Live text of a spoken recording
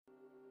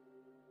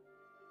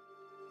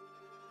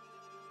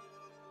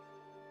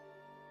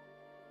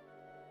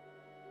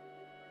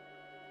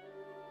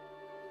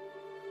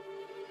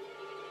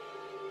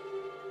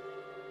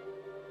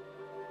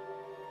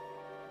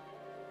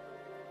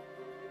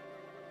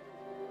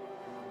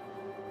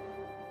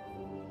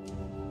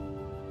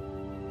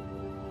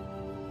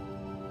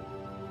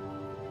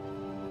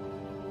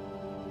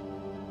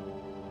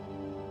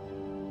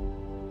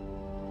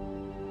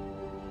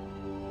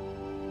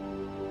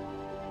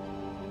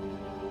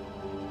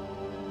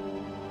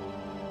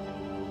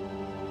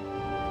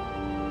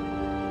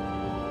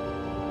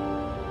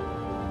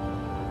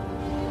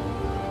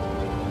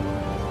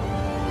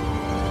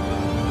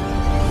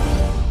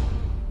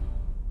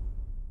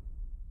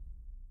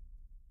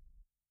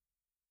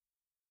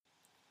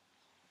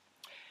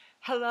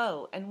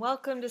Hello, and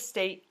welcome to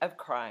State of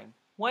Crime.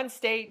 One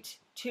state,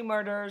 two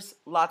murders,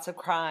 lots of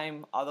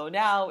crime, although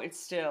now it's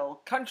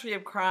still Country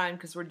of Crime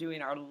because we're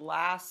doing our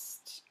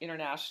last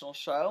international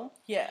show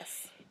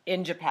Yes.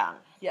 in Japan.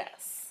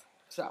 Yes.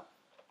 So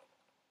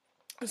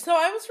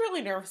I was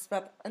really nervous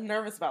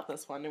about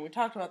this one, and we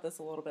talked about this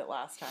a little bit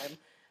last time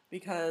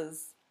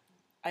because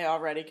I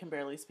already can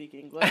barely speak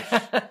English,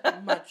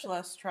 much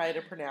less try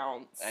to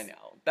pronounce. I know.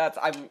 Yes.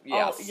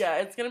 Oh, yeah,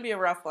 it's going to be a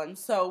rough one.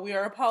 So we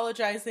are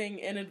apologizing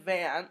in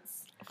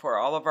advance. For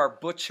all of our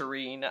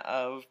butchering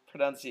of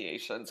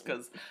pronunciations,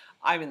 because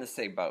I'm in the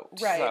same boat.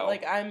 Right, so.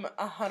 I'm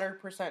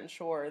 100%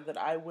 sure that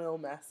I will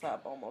mess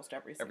up almost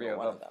every single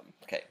one of them.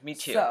 Okay, me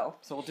too. So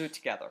we'll do it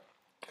together.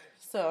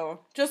 So,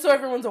 just so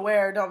everyone's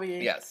aware, don't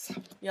be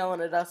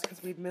yelling at us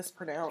because we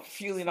mispronounce.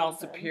 Feeling all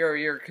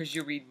superior because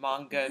you read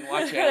manga and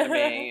watch anime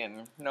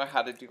and know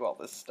how to do all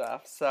this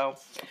stuff. So,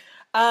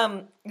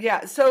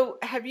 So,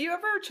 have you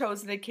ever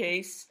chosen a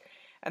case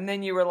and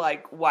then you were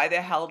like, why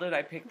the hell did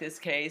I pick this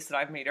case? And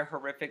I've made a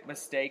horrific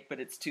mistake, but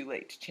it's too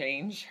late to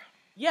change?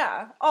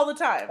 Yeah, all the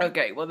time.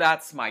 Okay, well,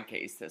 that's my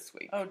case this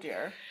week. Oh,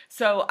 dear.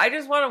 So, I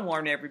just want to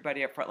warn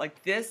everybody up front.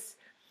 Like, this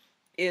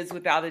is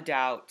without a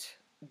doubt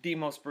the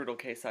most brutal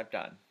case I've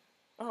done.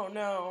 Oh,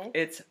 no.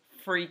 It's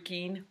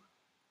freaking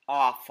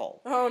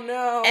awful. Oh,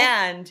 no.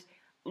 And,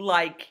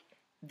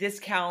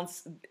 this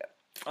counts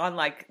on,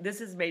 this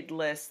has made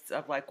lists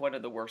of, one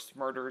of the worst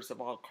murders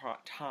of all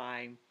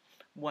time.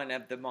 One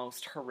of the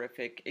most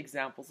horrific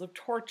examples of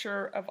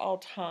torture of all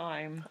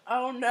time.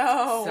 Oh,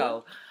 no.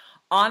 So,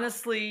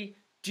 honestly,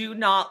 do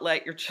not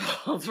let your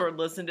children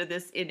listen to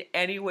this in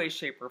any way,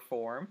 shape, or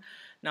form.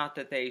 Not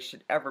that they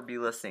should ever be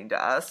listening to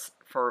us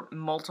for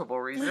multiple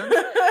reasons.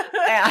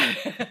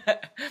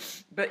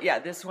 But yeah,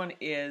 this one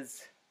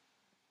is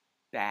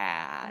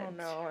bad. Oh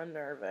no, I'm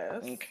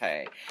nervous.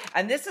 Okay.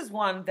 And this is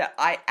one that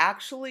I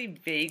actually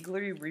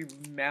vaguely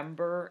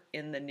remember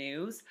in the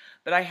news,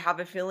 but I have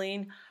a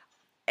feeling,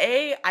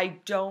 I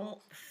don't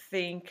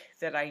think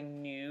that I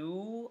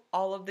knew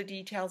all of the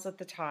details at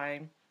the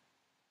time.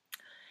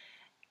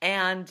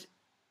 And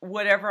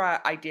whatever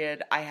I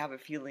did, I have a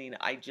feeling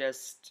I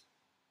just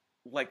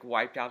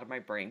wiped out of my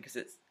brain because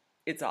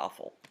it's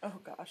awful. Oh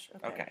gosh.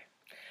 Okay.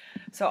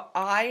 So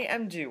I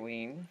am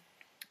doing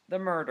the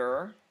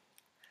murder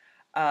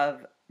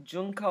of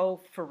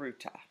Junko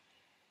Furuta.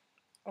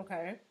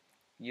 Okay.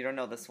 You don't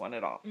know this one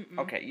at all. Mm-mm.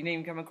 Okay. You didn't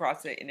even come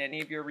across it in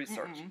any of your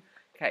research. Mm-mm.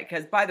 Okay.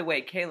 Because by the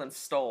way, Kaylin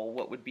stole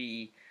what would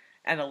be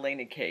an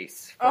Elena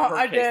case for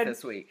her case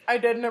this week. I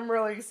did, and I'm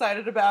really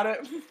excited about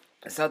it.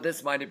 So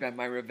this might have been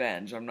my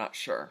revenge. I'm not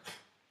sure.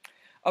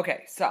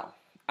 Okay. So,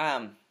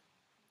 There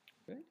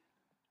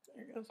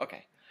it goes.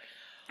 Okay.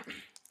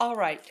 All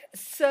right.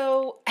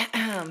 So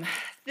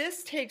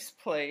this takes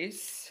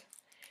place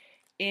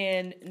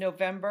in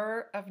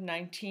November of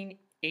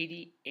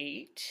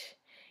 1988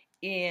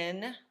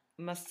 in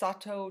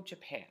Masato,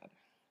 Japan.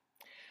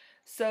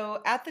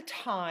 So at the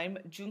time,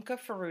 Junko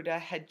Furuta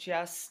had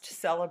just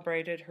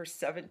celebrated her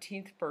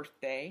 17th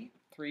birthday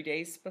 3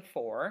 days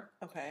before.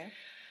 Okay.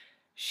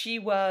 She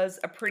was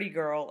a pretty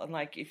girl, and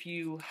if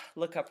you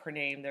look up her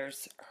name,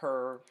 there's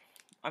her,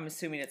 I'm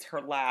assuming it's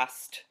her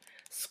last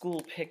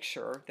school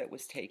picture that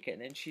was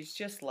taken, and she's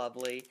just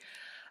lovely.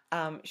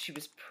 She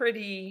was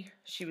pretty,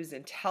 she was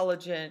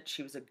intelligent,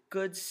 she was a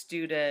good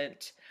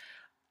student.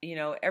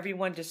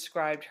 Everyone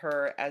described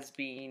her as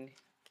being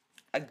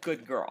a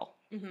good girl.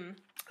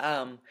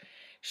 Mm-hmm.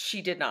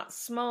 She did not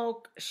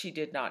smoke, she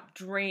did not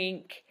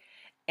drink,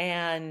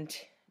 and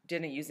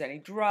didn't use any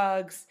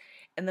drugs.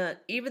 And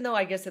even though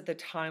I guess at the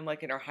time,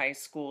 in our high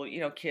school,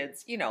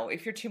 kids,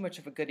 if you're too much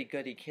of a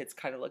goody-goody, kids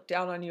kind of look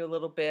down on you a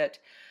little bit.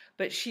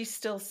 But she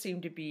still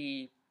seemed to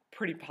be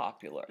pretty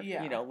popular,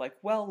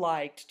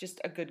 well-liked,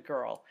 just a good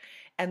girl.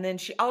 And then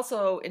she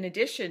also, in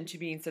addition to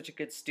being such a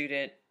good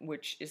student,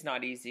 which is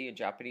not easy in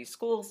Japanese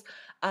schools,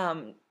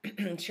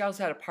 she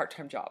also had a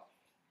part-time job.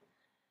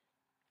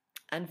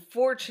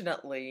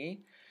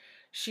 Unfortunately,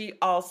 she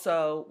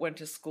also went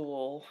to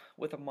school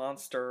with a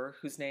monster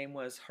whose name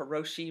was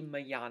Hiroshi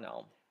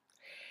Miyano.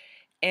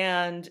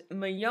 And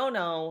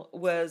Miyano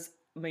was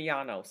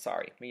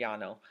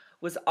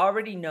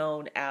already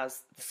known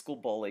as the school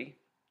bully.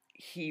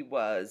 He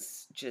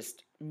was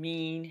just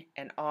mean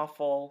and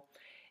awful,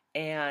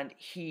 and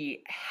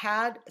he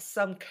had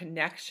some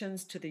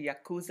connections to the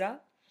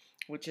Yakuza,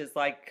 which is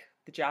the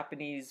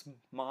Japanese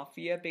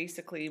mafia,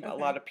 basically. Okay. A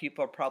lot of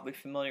people are probably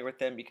familiar with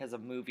them because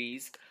of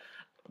movies.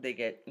 They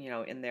get,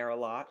 in there a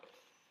lot.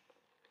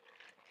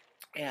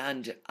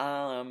 And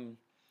I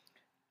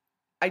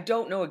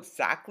don't know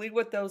exactly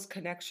what those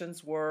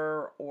connections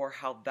were or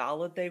how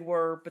valid they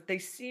were, but they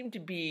seem to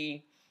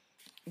be,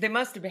 they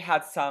must have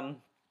had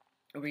some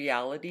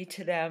reality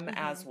to them,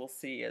 as we'll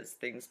see as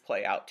things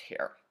play out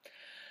here.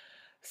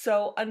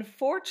 So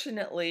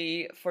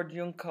unfortunately for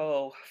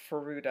Junko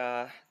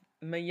Furuta,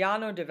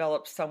 Miyano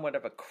developed somewhat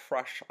of a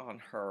crush on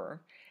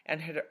her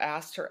and had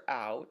asked her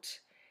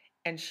out,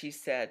 and she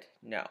said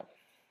no.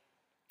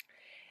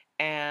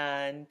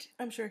 And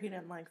I'm sure he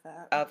didn't like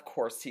that. of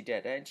course he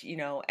didn't,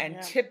 and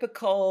Yeah.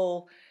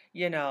 typical,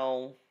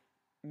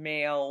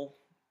 male,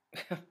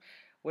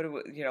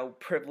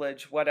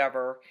 privilege,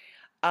 whatever.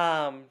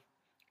 Um,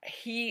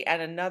 he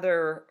and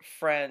another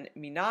friend,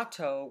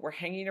 Minato, were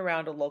hanging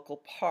around a local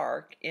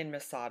park in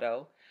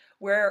Misato,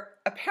 where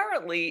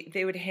apparently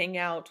they would hang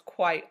out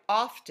quite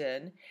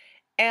often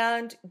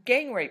and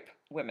gang rape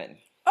women.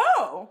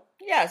 Oh.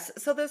 Yes,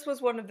 so this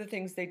was one of the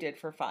things they did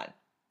for fun.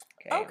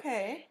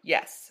 Okay.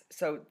 Yes,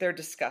 so they're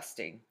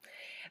disgusting.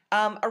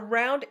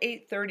 Around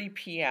 8:30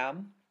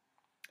 p.m.,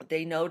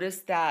 they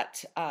noticed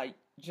that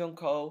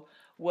Junko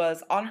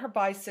was on her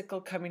bicycle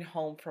coming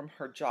home from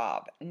her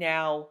job.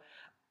 Now,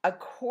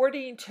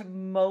 according to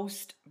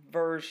most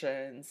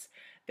versions,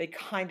 they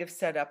kind of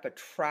set up a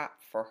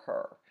trap for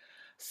her.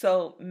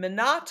 So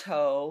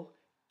Minato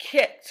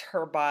kicked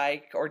her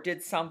bike or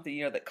did something,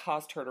 that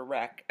caused her to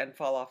wreck and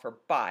fall off her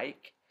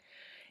bike.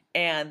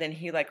 And then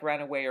he like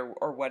ran away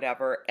or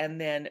whatever. And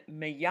then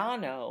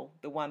Miyano,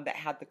 the one that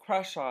had the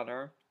crush on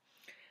her,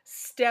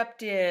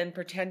 stepped in,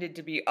 pretended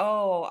to be,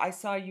 oh, I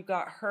saw you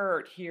got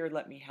hurt. Here,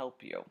 let me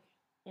help you.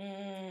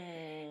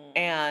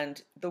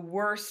 And the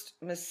worst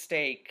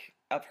mistake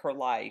of her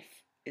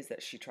life is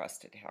that she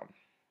trusted him.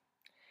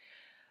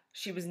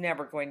 She was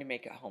never going to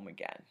make it home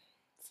again.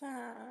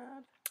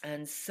 Sad.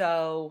 And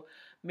so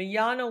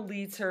Miyano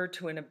leads her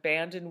to an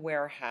abandoned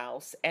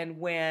warehouse, and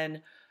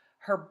when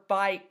her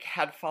bike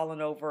had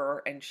fallen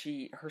over and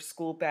her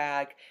school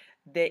bag,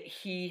 that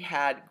he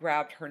had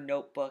grabbed her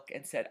notebook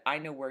and said, I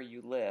know where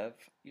you live.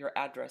 Your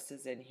address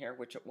is in here,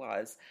 which it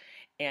was.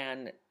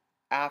 And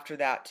after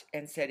that,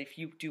 and said, if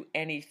you do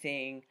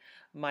anything,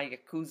 my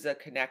Yakuza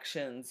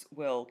connections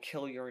will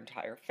kill your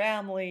entire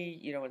family,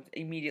 and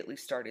immediately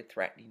started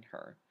threatening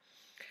her.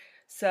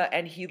 So,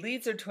 and he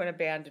leads her to an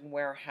abandoned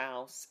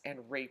warehouse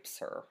and rapes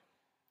her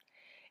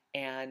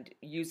and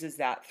uses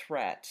that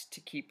threat to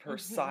keep her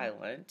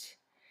silent.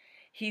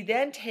 He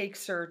then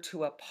takes her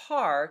to a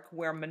park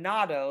where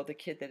Minato, the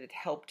kid that had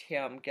helped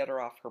him get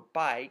her off her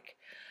bike,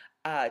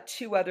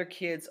 two other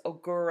kids,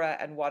 Ogura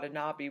and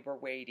Watanabe, were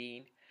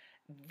waiting.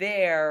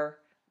 There,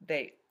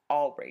 they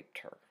all raped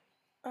her.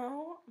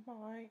 Oh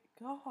my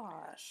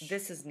gosh.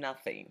 This is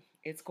nothing.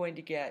 It's going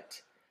to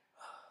get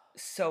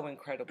so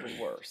incredibly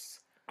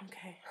worse.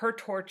 Okay. Her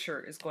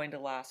torture is going to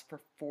last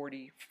for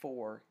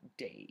 44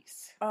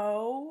 days.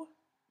 Oh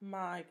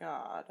my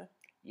God.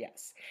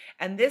 Yes.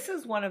 And this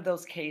is one of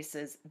those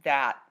cases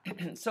that,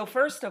 so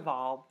first of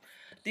all,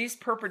 these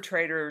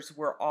perpetrators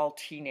were all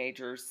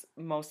teenagers,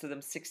 most of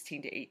them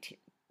 16 to 18.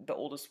 The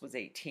oldest was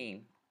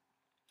 18.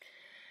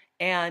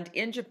 And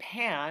in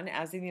Japan,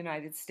 as in the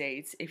United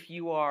States, if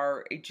you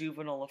are a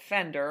juvenile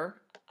offender,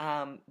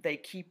 they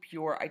keep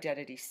your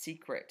identity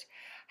secret.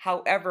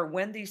 However,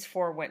 when these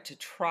four went to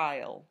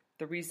trial,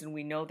 the reason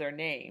we know their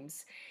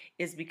names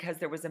is because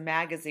there was a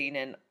magazine,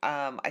 and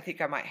I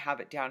think I might have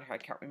it down here. I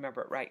can't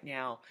remember it right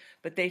now.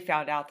 But they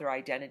found out their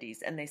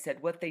identities, and they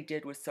said what they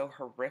did was so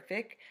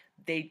horrific,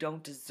 they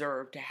don't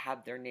deserve to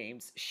have their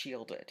names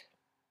shielded.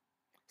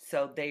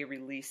 So they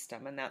released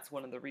them, and that's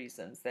one of the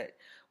reasons that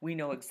we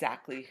know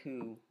exactly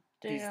who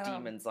these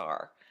demons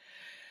are.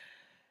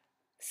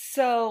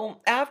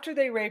 So after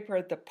they rape her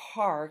at the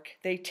park,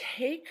 they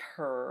take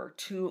her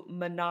to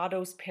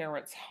Minato's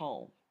parents'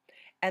 home.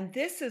 And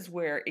this is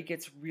where it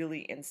gets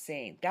really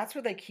insane. That's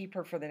where they keep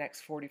her for the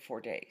next 44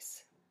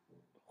 days.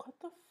 What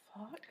the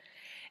fuck?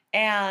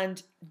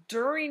 And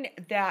during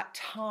that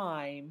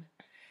time,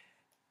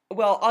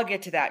 well, I'll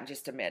get to that in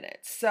just a minute.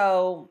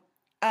 So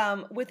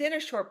within a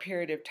short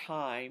period of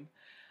time,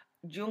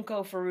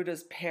 Junko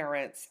Furuta's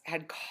parents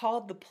had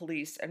called the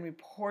police and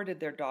reported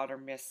their daughter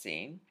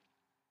missing.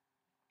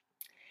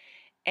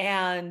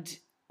 And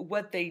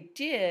what they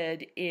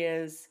did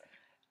is,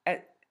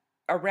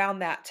 around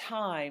that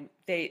time,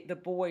 the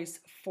boys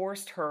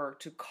forced her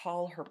to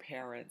call her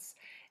parents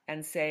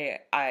and say,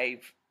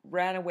 I've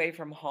ran away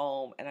from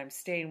home and I'm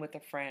staying with a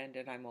friend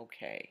and I'm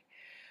okay.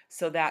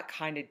 So that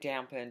kind of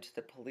dampened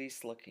the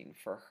police looking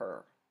for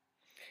her.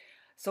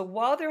 So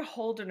while they're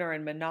holding her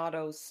in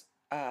Minato's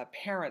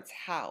parents'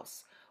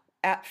 house,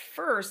 at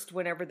first,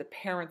 whenever the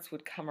parents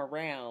would come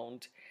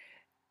around,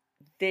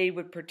 they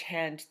would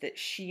pretend that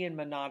she and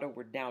Minato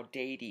were now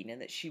dating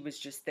and that she was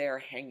just there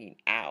hanging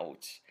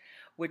out,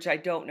 which I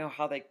don't know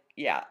how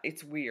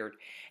it's weird.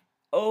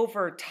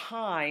 Over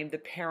time, the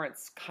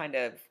parents kind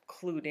of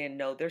clued in,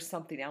 no, there's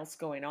something else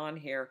going on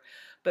here.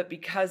 But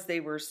because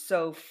they were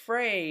so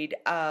afraid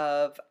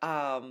of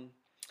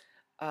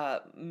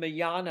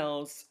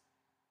Miyano's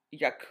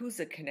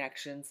Yakuza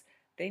connections,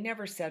 they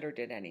never said or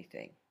did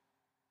anything.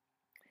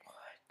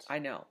 What? I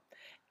know.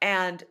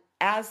 And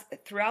as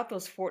throughout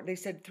they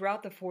said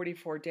throughout the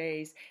 44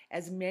 days,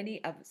 as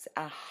many as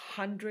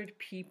 100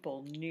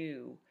 people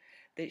knew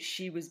that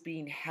she was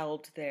being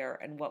held there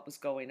and what was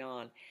going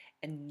on,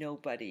 and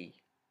nobody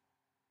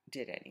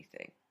did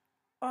anything.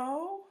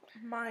 Oh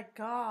my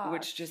God.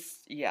 Which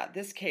just,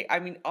 this case, I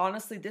mean,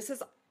 honestly, this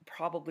is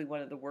probably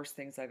one of the worst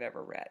things I've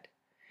ever read.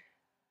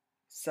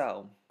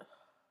 So,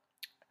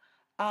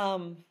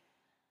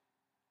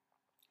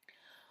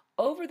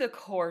 Over the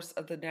course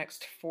of the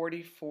next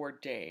 44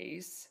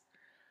 days,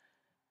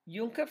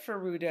 Junko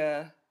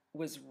Furuta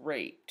was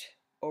raped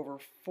over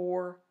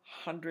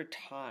 400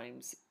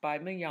 times by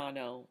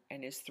Miyano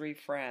and his three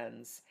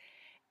friends,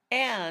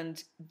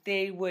 and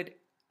they would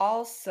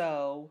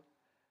also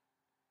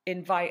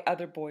invite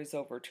other boys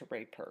over to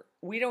rape her.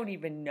 We don't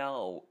even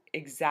know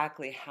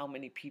exactly how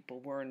many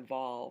people were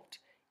involved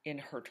in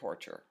her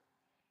torture.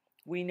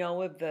 We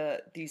know of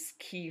these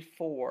key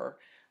four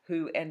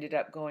who ended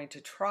up going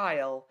to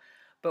trial,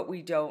 but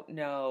we don't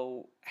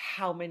know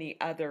how many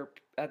other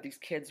of these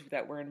kids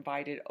that were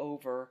invited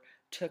over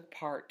took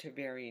part to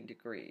varying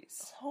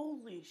degrees.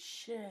 Holy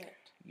shit.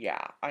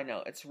 Yeah, I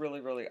know. It's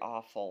really, really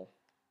awful.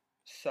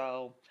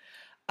 So,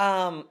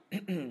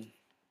 the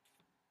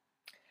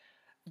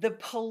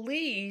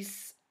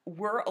police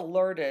were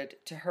alerted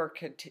to her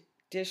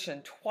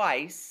condition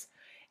twice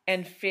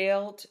and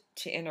failed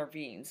to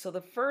intervene. So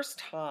the first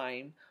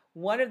time,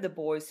 one of the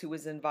boys who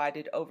was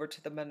invited over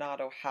to the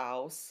Minato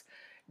house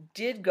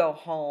did go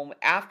home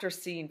after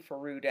seeing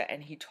Furuta,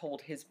 and he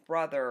told his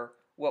brother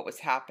what was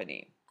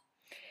happening.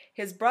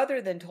 His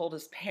brother then told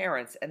his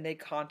parents, and they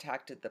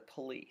contacted the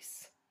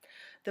police.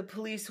 The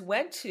police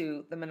went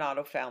to the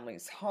Minato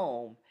family's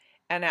home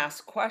and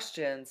asked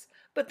questions,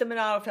 but the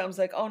Minato family's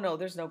like, oh no,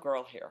 there's no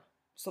girl here.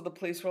 So the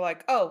police were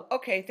like, oh,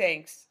 okay,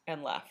 thanks,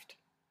 and left.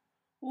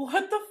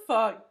 What the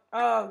fuck?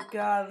 Oh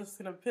god, this is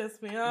gonna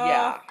piss me off.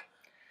 Yeah.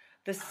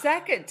 The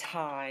second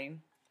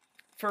time,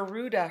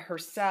 Furuta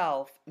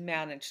herself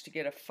managed to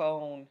get a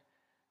phone,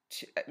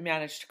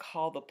 managed to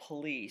call the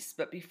police,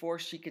 but before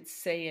she could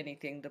say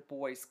anything, the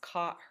boys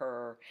caught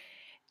her,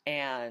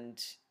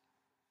 and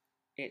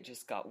it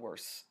just got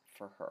worse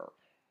for her.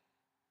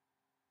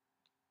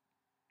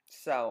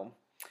 So,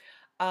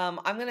 I'm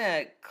going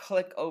to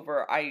click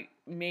over.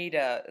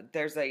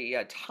 There's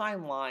a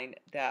timeline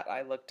that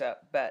I looked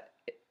up, but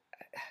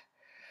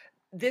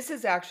this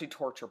is actually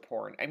torture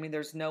porn. I mean,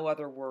 there's no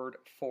other word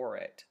for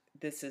it.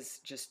 This is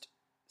just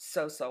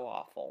so, so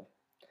awful.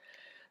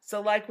 So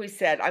like we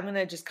said, I'm going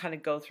to just kind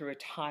of go through a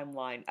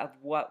timeline of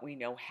what we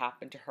know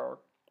happened to her.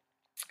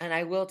 And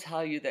I will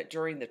tell you that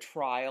during the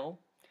trial,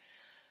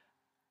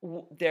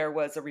 there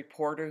was a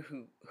reporter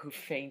who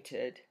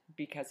fainted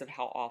because of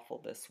how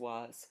awful this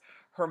was.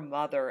 Her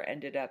mother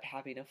ended up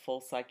having a full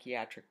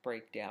psychiatric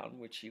breakdown,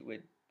 which you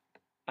would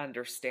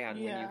understand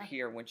when you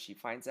hear when she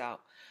finds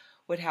out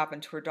what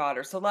happened to her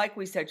daughter. So like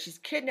we said, she's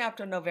kidnapped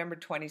on November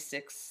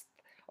 22nd,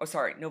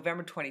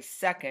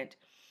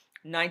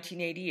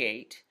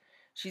 1988.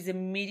 She's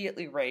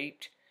immediately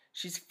raped.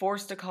 She's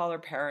forced to call her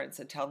parents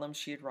and tell them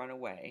she had run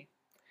away.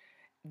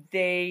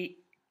 They,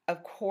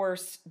 of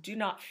course, do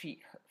not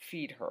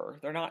feed her.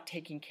 They're not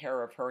taking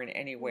care of her in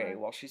any way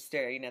while she's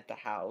staying at the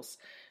house.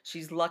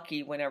 She's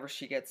lucky whenever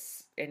she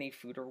gets any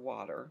food or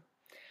water.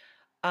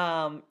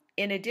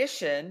 In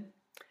addition,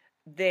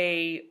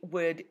 they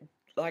would,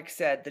 like I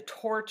said, the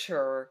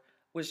torture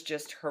was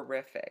just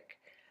horrific.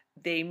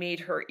 They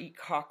made her eat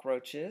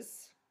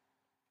cockroaches.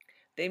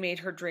 They made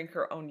her drink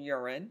her own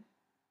urine.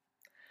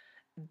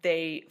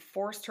 They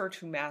forced her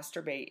to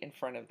masturbate in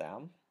front of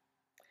them.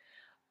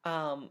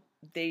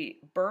 They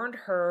burned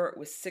her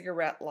with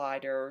cigarette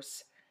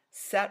lighters,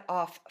 set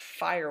off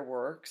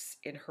fireworks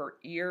in her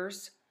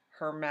ears,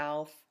 her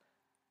mouth,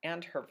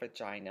 and her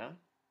vagina.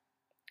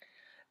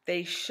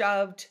 They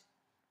shoved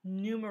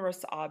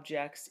numerous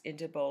objects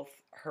into both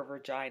her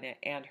vagina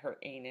and her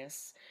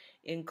anus,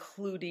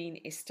 including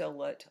a still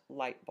lit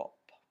light bulb.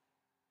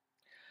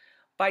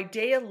 By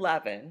day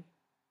 11,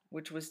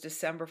 which was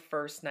December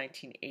 1st,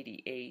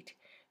 1988,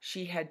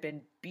 she had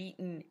been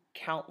beaten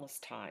countless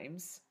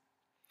times.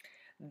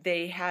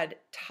 They had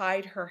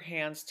tied her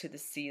hands to the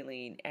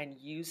ceiling and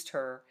used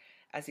her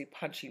as a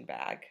punching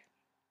bag.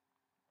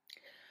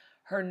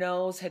 Her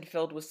nose had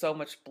filled with so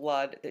much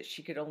blood that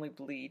she could only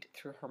bleed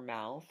through her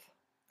mouth.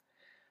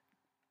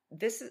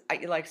 This is,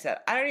 like I said,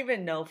 I don't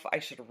even know if I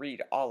should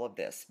read all of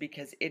this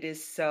because it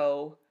is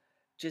so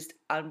just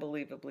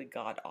unbelievably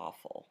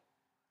god-awful.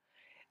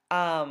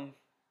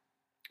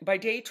 By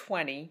day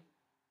 20,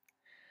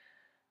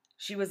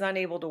 she was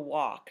unable to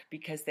walk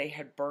because they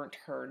had burnt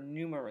her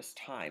numerous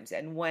times.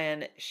 And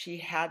when she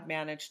had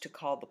managed to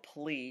call the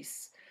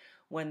police,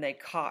 when they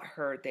caught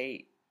her,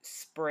 they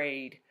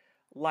sprayed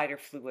lighter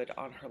fluid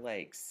on her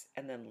legs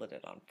and then lit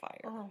it on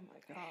fire. Oh my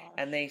gosh.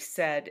 And they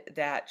said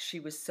that she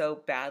was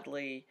so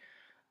badly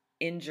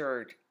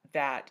injured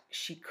that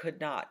she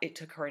could not, it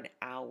took her an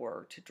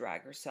hour to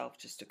drag herself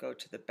just to go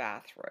to the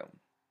bathroom.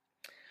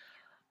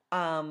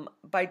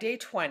 By day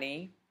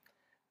 20,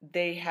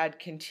 they had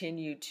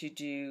continued to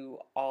do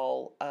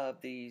all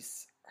of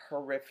these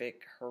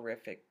horrific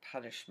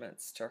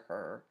punishments to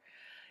her.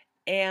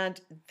 And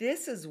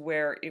this is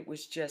where it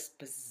was just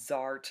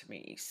bizarre to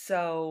me.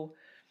 So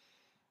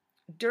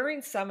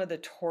during some of the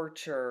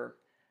torture,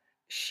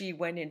 she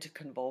went into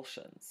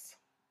convulsions.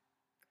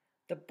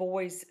 The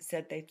boys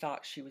said they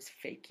thought she was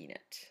faking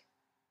it.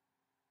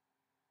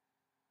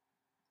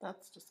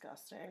 That's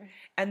disgusting.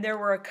 And there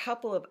were a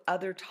couple of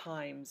other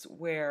times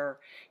where,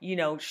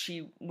 when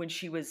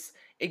she was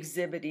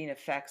exhibiting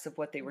effects of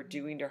what they were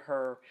doing to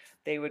her,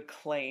 they would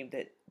claim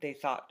that they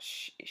thought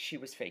she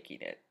was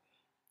faking it,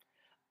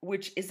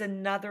 which is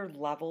another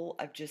level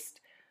of just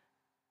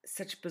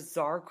such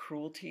bizarre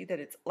cruelty that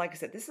it's, like I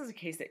said, this is a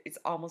case that it's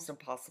almost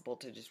impossible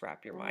to just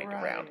wrap your mind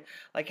around,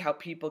 like how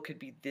people could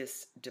be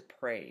this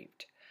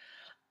depraved.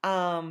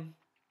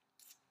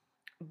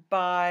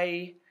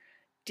 By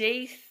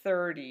day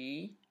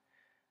 30,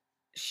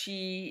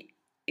 she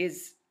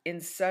is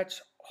in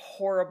such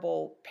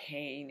horrible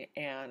pain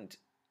and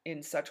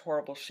in such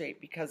horrible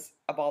shape because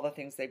of all the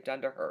things they've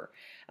done to her.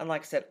 And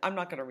like I said, I'm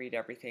not going to read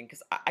everything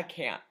because I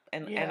can't.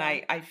 And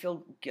I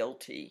feel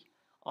guilty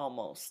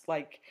almost.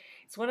 Like,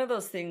 it's one of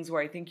those things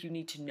where I think you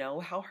need to know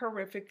how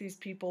horrific these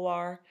people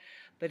are,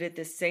 but at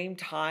the same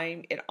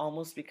time, it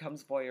almost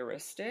becomes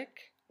voyeuristic.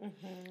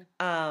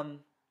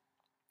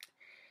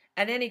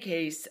 In any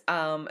case,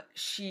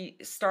 she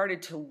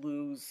started to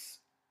lose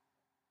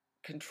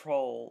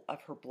control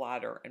of her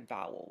bladder and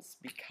bowels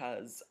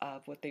because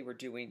of what they were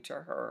doing to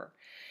her.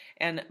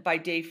 And by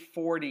day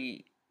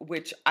 40,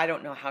 which I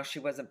don't know how she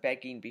wasn't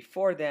begging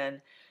before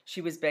then,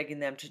 she was begging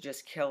them to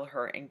just kill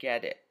her and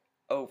get it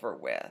over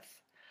with.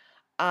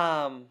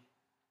 And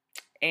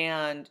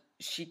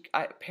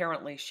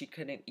apparently she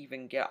couldn't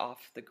even get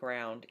off the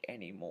ground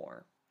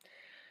anymore.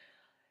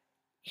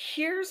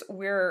 Here's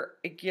where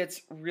it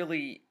gets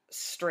really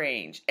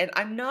strange, and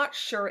I'm not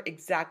sure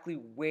exactly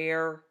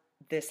where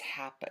this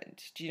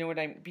happened. Do you know what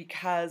I mean?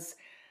 Because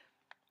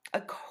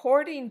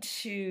according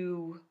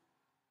to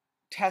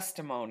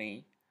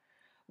testimony,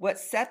 what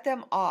set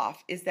them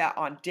off is that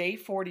on day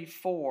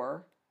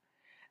 44,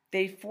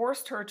 they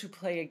forced her to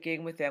play a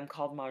game with them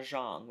called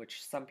Mahjong,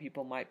 which some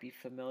people might be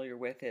familiar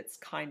with. It's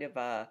kind of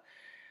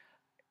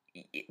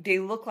they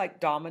look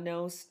like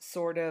dominoes,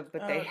 sort of,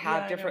 but they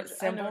have different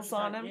symbols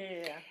on them.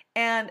 Yeah.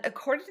 And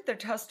according to their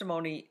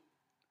testimony,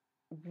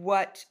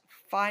 what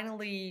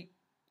finally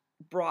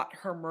brought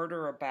her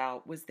murder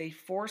about was they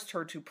forced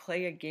her to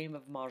play a game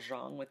of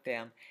Mahjong with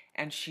them,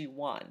 and she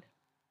won.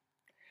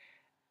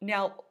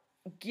 Now,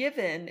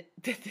 given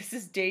that this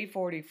is day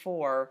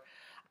 44,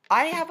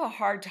 I have a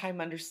hard time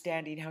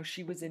understanding how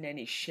she was in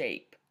any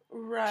shape.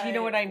 Right. Do you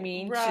know what I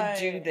mean? To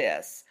do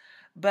this.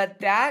 But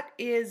that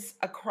is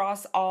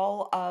across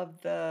all of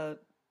the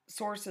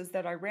sources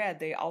that I read,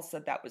 they all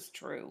said that was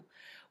true.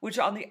 Which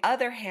on the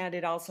other hand,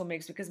 it also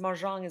makes, because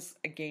Mahjong is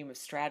a game of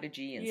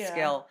strategy and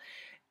skill,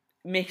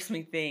 makes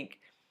me think,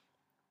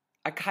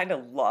 I kind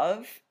of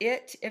love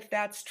it, if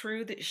that's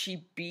true, that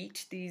she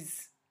beat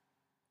these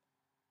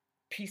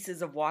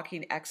pieces of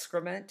walking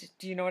excrement.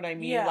 Do you know what I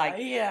mean?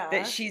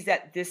 That she's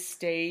at this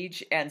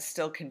stage and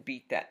still can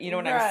beat that. You know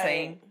what I'm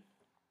saying?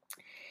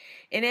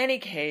 In any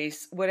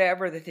case,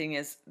 whatever the thing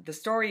is, the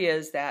story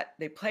is that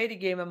they played a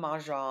game of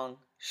Mahjong,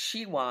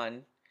 she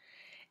won,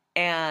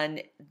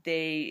 and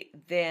they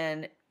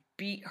then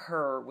beat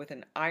her with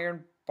an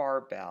iron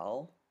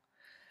barbell,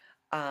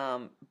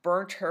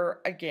 burnt her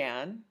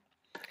again,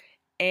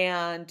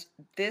 and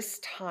this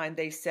time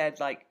they said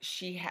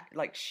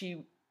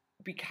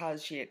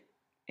because she had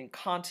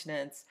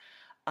incontinence,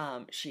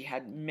 she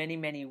had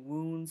many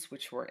wounds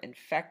which were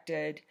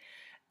infected,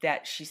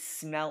 that she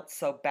smelt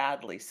so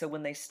badly. So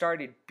when they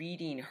started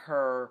beating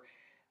her,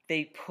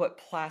 they put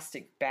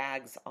plastic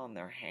bags on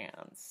their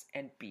hands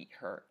and beat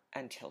her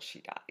until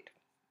she died.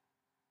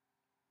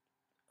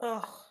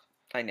 Ugh.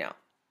 I know.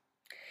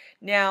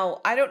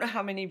 Now, I don't know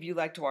how many of you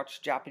like to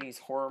watch Japanese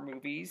horror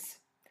movies,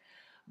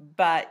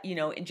 but,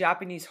 in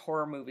Japanese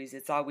horror movies,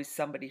 it's always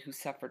somebody who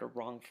suffered a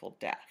wrongful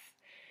death.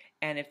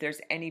 And if there's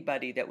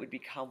anybody that would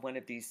become one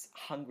of these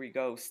hungry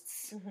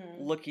ghosts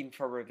looking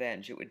for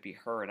revenge, it would be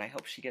her. And I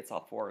hope she gets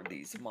all 4 of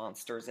these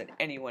monsters and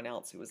anyone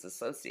else who was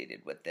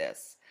associated with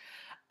this.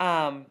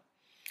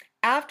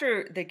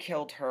 After they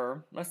killed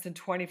her, less than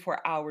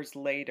 24 hours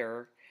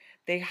later,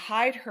 they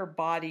hide her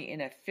body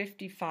in a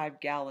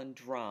 55-gallon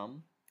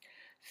drum,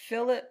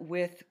 fill it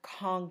with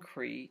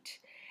concrete,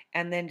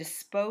 and then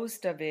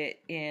disposed of it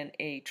in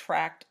a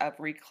tract of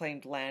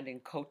reclaimed land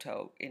in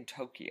Koto in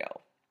Tokyo.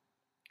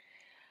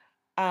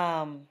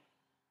 Her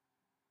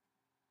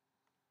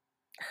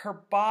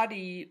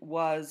body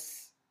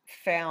was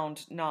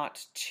found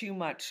not too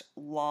much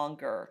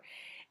longer.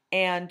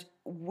 And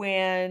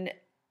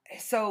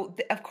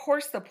of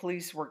course the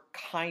police were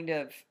kind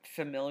of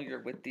familiar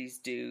with these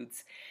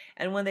dudes.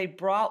 And when they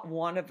brought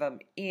one of them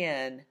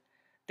in,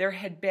 there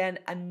had been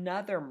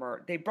another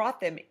murder. They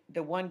brought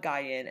the one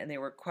guy in, and they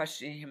were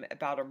questioning him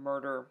about a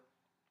murder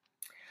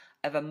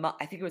of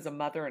I think it was a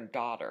mother and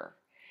daughter.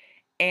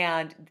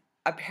 And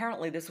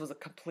apparently this was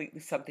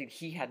completely something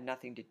he had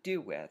nothing to do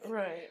with.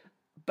 Right.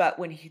 But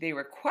when they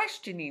were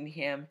questioning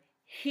him,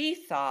 he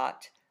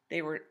thought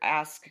they were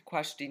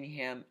questioning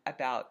him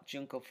about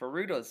Junko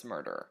Furuta's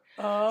murder.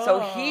 Oh. So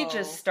he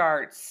just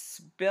starts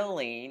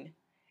spilling,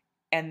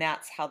 and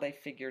that's how they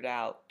figured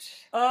out.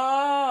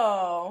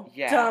 Oh.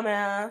 Yeah.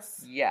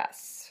 Dumbass.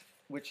 Yes,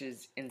 which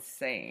is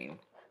insane.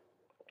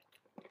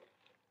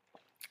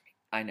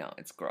 I know,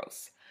 it's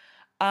gross.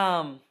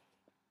 Um,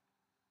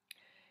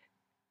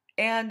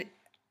 and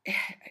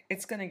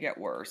it's going to get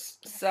worse.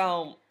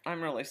 So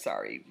I'm really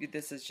sorry.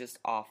 This is just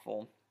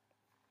awful.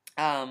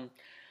 Um,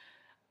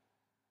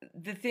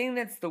 the thing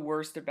that's the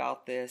worst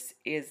about this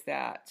is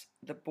that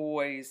the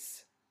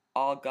boys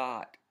all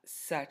got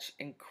such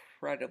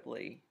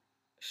incredibly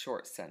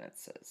short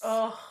sentences.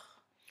 Ugh.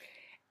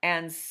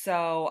 And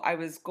so I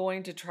was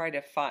going to try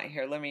to find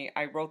here.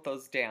 I wrote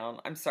those down.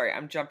 I'm sorry,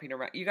 I'm jumping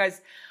around. You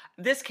guys,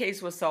 this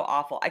case was so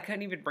awful. I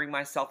couldn't even bring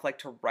myself like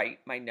to write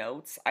my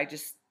notes. I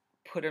just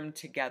put them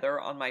together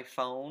on my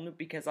phone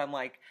because I'm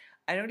like,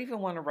 I don't even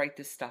want to write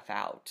this stuff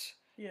out.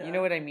 Yeah. You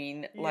know what I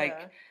mean? Yeah.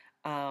 Like,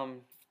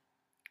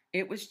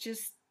 it was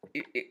just,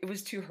 it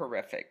was too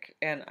horrific.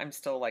 And I'm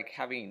still like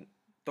having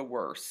the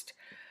worst.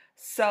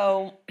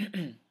 So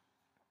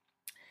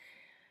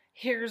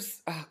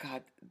here's, oh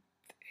God,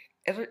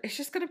 it's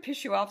just going to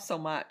piss you off so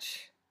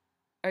much.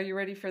 Are you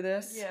ready for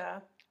this?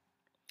 Yeah.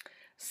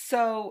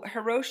 So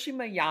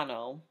Hiroshima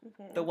Yano,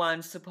 the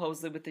one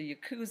supposedly with the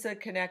Yakuza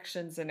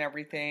connections and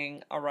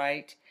everything, all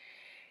right,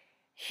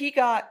 he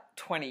got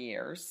 20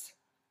 years.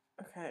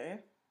 Okay.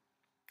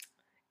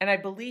 And I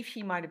believe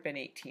he might have been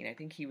 18. I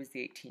think he was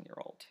the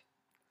 18-year-old.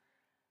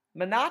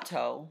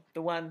 Minato,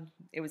 the one,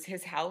 it was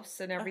his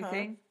house and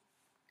everything,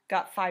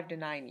 got 5 to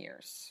 9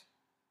 years.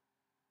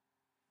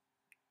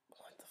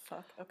 What the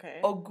fuck?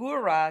 Okay.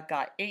 Ogura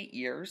got 8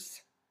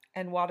 years,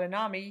 and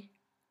Watanabe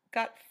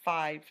got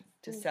 5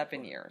 to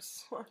 7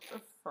 years. What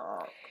the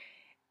fuck?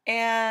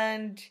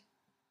 And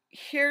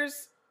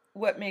here's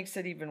what makes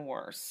it even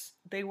worse.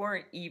 They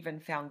weren't even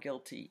found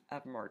guilty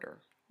of murder.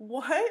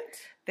 What?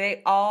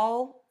 They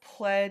all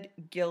pled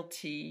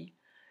guilty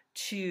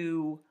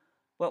to,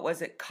 what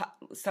was it,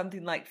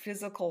 something like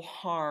physical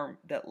harm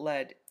that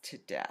led to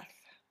death.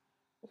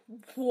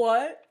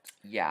 What?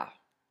 Yeah.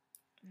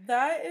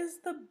 That is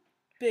the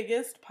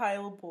biggest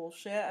pile of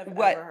bullshit I've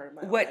ever heard in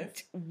my life.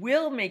 What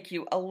will make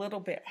you a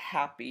little bit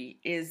happy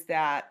is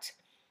that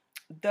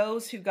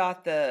those who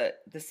got the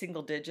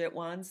single digit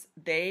ones,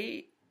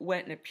 they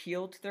went and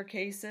appealed their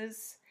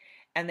cases,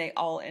 and they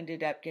all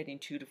ended up getting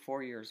 2 to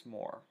 4 years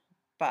more.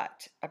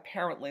 But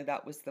apparently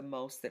that was the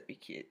most that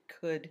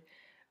could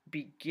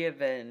be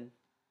given,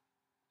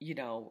 you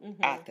know,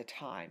 at the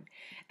time.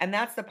 And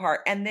that's the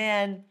part. And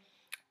then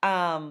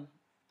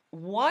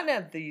one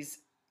of these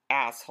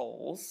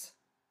assholes,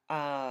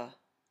 Minato,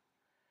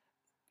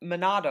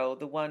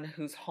 the one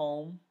whose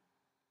home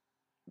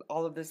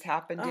all of this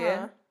happened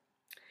in,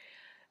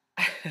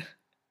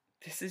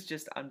 this is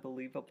just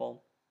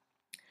unbelievable.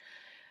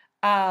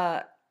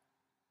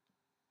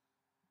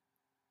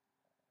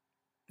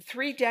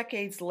 3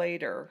 decades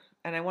later,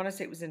 and I want to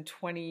say it was in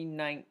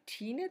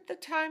 2019 at the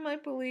time, I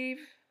believe,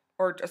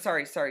 or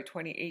sorry,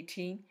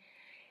 2018,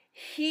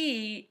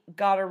 he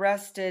got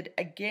arrested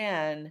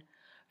again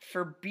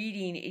for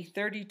beating a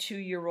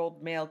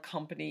 32-year-old male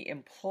company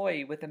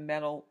employee with a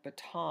metal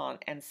baton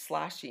and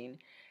slashing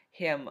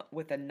him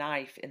with a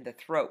knife in the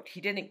throat. He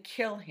didn't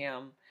kill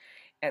him,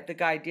 the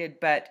guy did,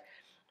 but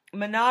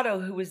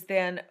Minato, who was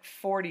then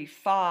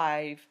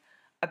 45,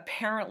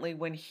 apparently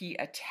when he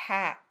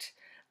attacked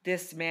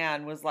this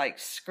man, was like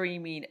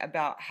screaming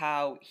about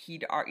how he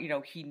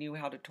knew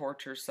how to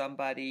torture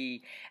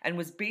somebody, and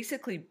was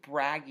basically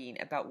bragging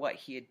about what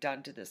he had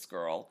done to this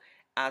girl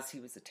as he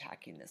was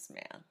attacking this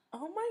man.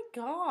 Oh my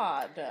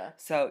God.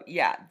 So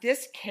yeah,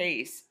 this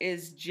case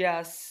is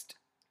just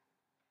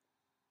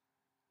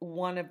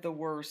one of the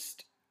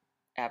worst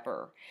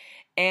ever.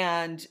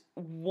 And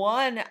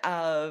one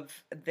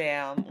of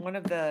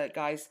the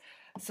guys,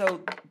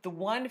 so the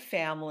one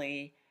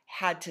family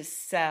had to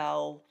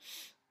sell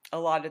a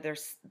lot of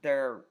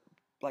their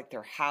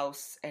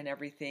house and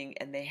everything,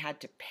 and they had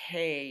to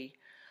pay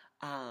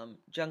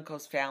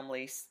Junko's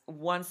family.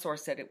 One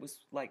source said it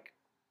was like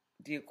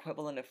the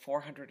equivalent of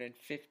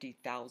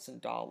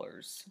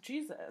 $450,000.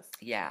 Jesus.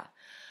 Yeah.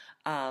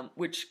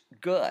 Which,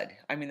 good.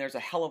 I mean, there's a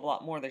hell of a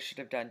lot more they should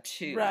have done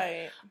too.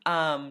 Right.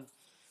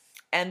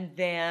 And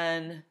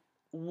then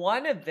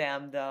one of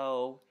them,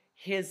 though,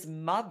 his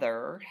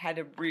mother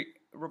had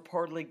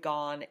reportedly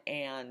gone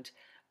and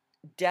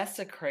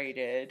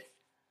desecrated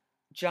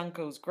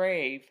Junko's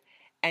grave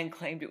and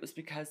claimed it was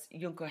because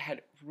Junko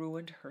had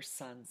ruined her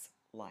son's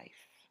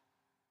life.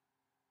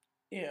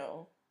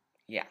 Ew.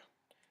 Yeah.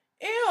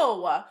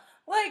 Ew.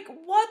 Like,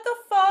 what the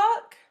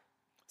fuck?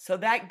 So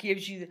that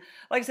gives you,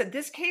 like I said,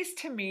 this case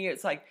to me,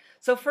 it's like,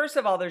 so first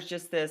of all, there's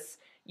just this,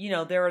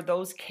 there are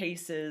those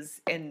cases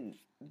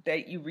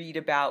that you read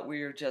about where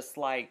you're just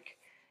like,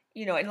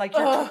 and like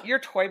your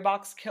toy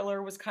box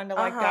killer was kind of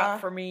like that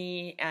for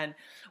me, and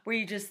where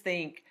you just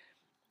think,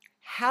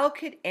 how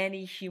could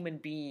any human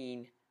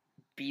being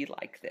be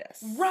like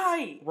this?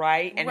 Right.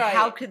 And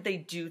how could they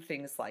do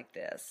things like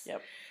this?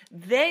 Yep.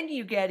 Then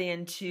you get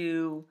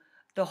into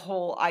the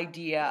whole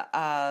idea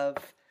of,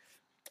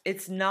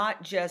 it's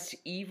not just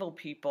evil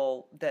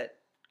people that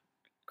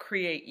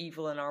create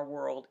evil in our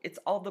world. It's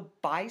all the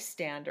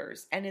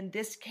bystanders. And in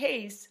this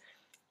case,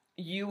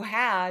 you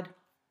had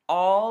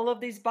all of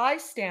these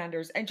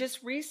bystanders. And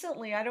just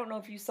recently, I don't know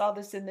if you saw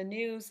this in the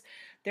news,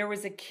 there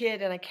was a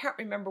kid, and I can't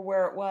remember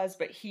where it was,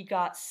 but he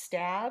got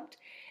stabbed.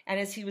 And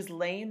as he was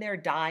laying there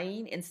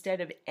dying,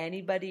 instead of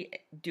anybody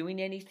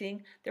doing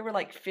anything, there were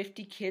like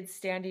 50 kids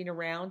standing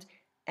around,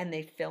 and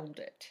they filmed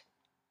it.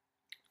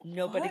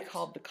 Nobody What?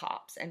 called the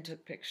cops and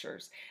took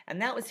pictures.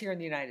 And that was here in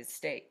the United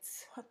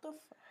States. What the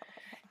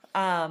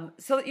fuck?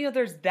 So,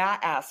 there's that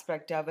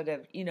aspect of it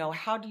of,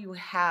 how do you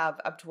have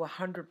up to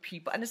 100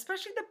 people? And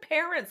especially the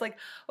parents, like,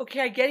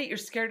 okay, I get it. You're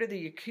scared of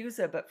the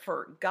Yakuza, but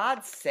for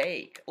God's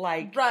sake,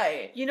 like,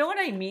 right. You know what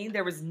I mean?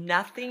 There was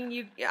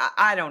nothing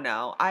I don't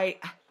know.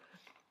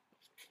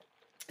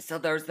 So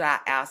there's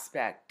that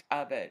aspect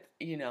of it,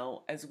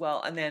 as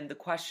well. And then the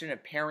question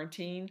of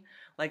parenting,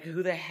 like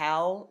who the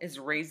hell is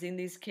raising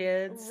these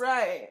kids?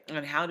 Right.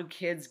 And how do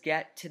kids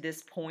get to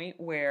this point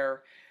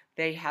where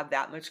they have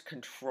that much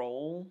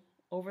control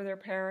over their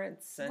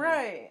parents? And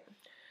right.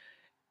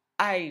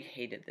 I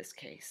hated this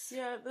case.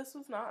 Yeah, this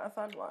was not a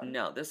fun one.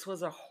 No, this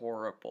was a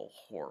horrible,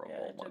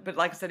 horrible one. But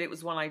like I said, it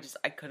was one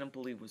I couldn't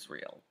believe was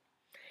real.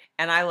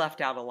 And I left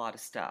out a lot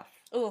of stuff.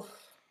 Ugh.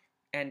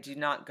 And do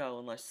not go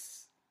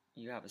unless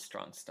you have a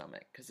strong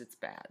stomach, because it's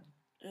bad.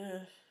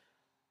 Ugh.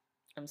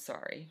 I'm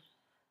sorry.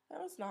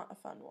 That was not a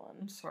fun one.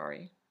 I'm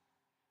sorry.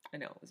 I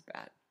know it was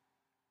bad.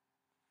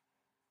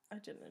 I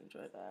didn't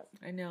enjoy that.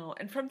 I know.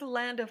 And from the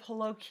land of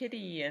Hello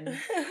Kitty and,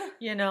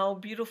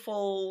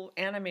 beautiful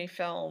anime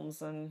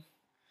films and,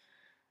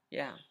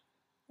 yeah.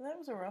 That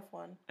was a rough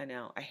one. I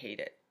know. I hate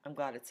it. I'm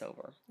glad it's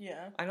over.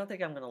 Yeah. I don't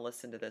think I'm going to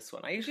listen to this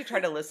one. I usually try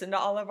to listen to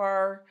all of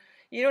our,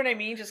 you know what I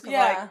mean? Just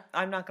because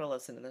I'm not going to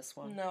listen to this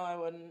one. No, I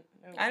wouldn't.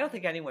 I don't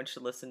think anyone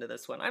should listen to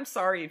this one. I'm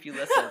sorry if you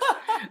listened.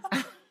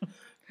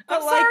 But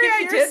I'm like, sorry if I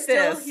you're did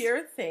still this.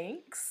 here,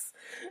 thanks.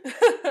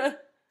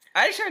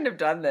 I shouldn't have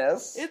done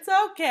this. It's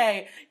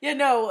okay.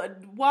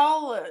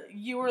 While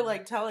you were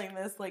like telling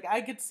this, like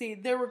I could see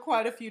there were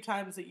quite a few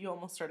times that you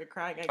almost started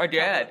crying. I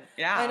did.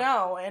 Yeah. I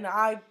know, and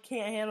I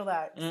can't handle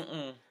that.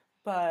 Mm-mm.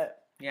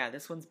 But yeah,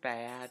 this one's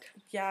bad.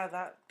 Yeah,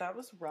 that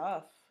was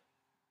rough.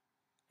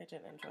 I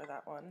didn't enjoy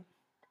that one.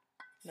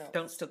 No.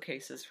 Don't steal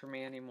cases for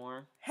me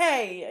anymore.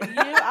 Hey,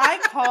 I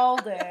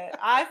called it.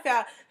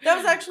 That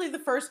was actually the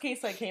first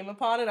case I came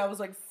upon, and I was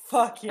like,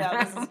 fuck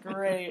yeah, this is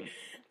great.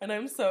 And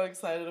I'm so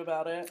excited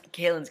about it.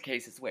 Kaylin's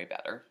case is way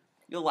better.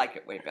 You'll like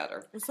it way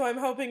better. So I'm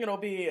hoping it'll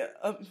be...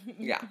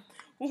 yeah.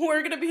 We're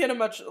going to be in a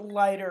much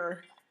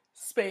lighter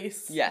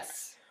space.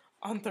 Yes.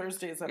 On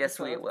Thursday's episode. Yes,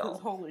 we will.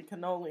 Because holy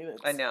cannoli.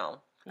 I know.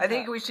 I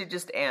think we should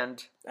just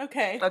end.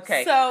 Okay.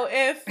 Okay. So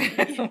if go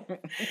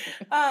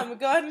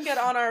ahead and get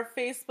on our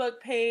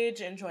Facebook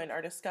page and join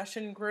our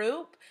discussion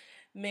group.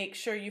 Make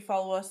sure you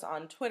follow us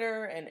on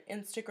Twitter and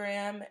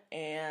Instagram.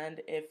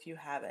 And if you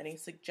have any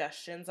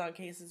suggestions on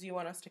cases you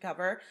want us to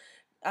cover,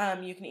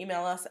 you can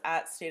email us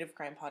at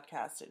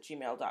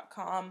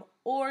stateofcrimepodcast@gmail.com,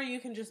 or you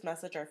can just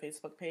message our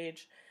Facebook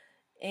page.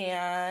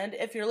 And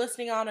if you're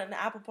listening on an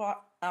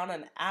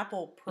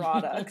Apple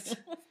product,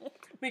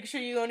 make sure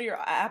you go to your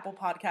Apple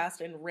podcast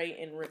and rate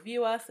and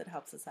review us. It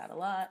helps us out a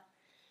lot.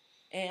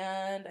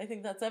 And I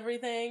think that's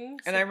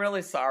everything. And I'm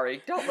really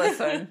sorry. Don't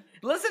listen.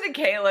 Listen to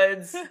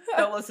Kaylin's.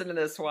 Don't listen to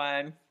this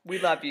one. We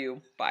love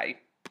you. Bye.